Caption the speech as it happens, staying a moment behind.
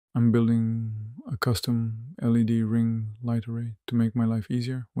I'm building a custom LED ring light array to make my life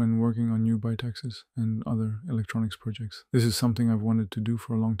easier when working on new bitaxes and other electronics projects. This is something I've wanted to do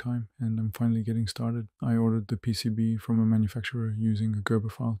for a long time, and I'm finally getting started. I ordered the PCB from a manufacturer using a Gerber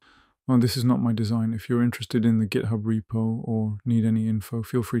file. Well, this is not my design. If you're interested in the GitHub repo or need any info,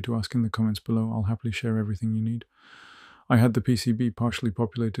 feel free to ask in the comments below. I'll happily share everything you need. I had the PCB partially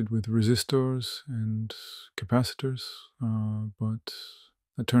populated with resistors and capacitors, but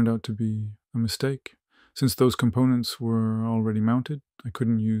that turned out to be a mistake. Since those components were already mounted, I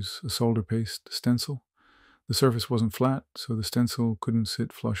couldn't use a solder paste stencil. The surface wasn't flat, so the stencil couldn't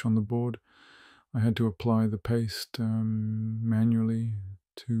sit flush on the board. I had to apply the paste manually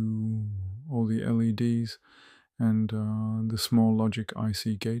to all the LEDs and the small logic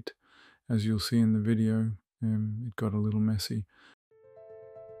IC gate. As you'll see in the video, it got a little messy.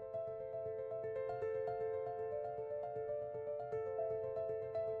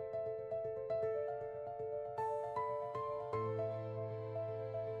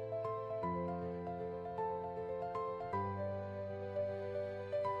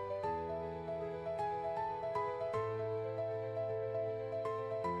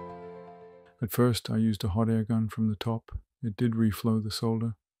 At first, I used a hot air gun from the top. It did reflow the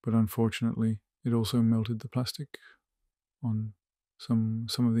solder, but unfortunately, it also melted the plastic on some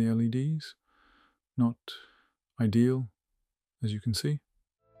of the LEDs. Not ideal, as you can see.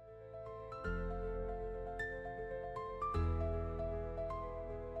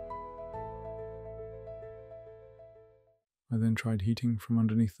 I then tried heating from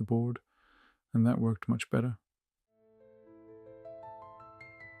underneath the board, and that worked much better.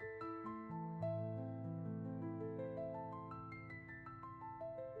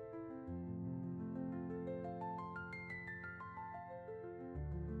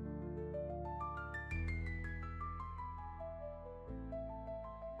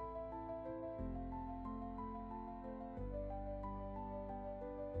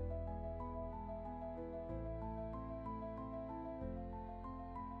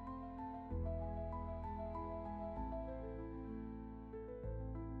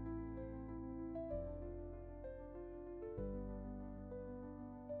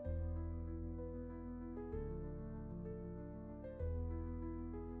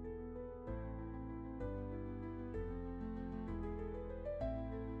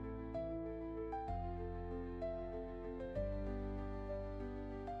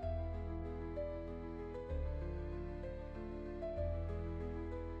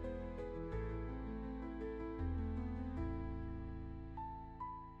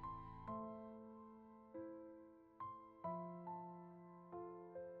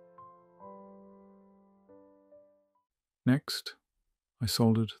 Next, I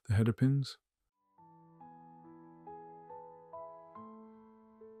soldered the header pins.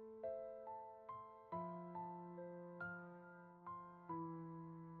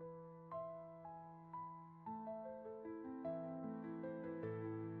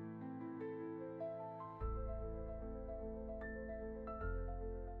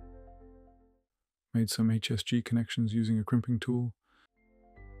 Made some HSG connections using a crimping tool.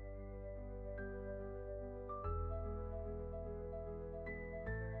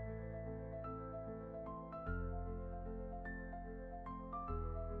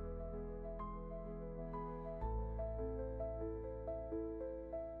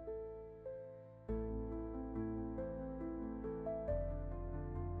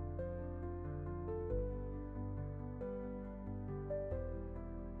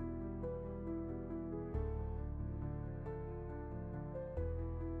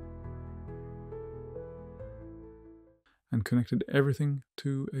 And connected everything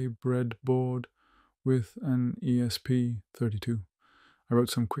to a breadboard with an ESP32. I wrote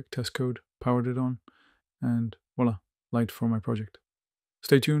some quick test code, powered it on, and voila, light for my project.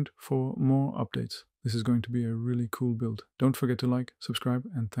 Stay tuned for more updates. This is going to be a really cool build. Don't forget to like, subscribe,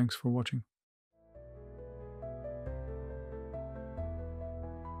 and thanks for watching.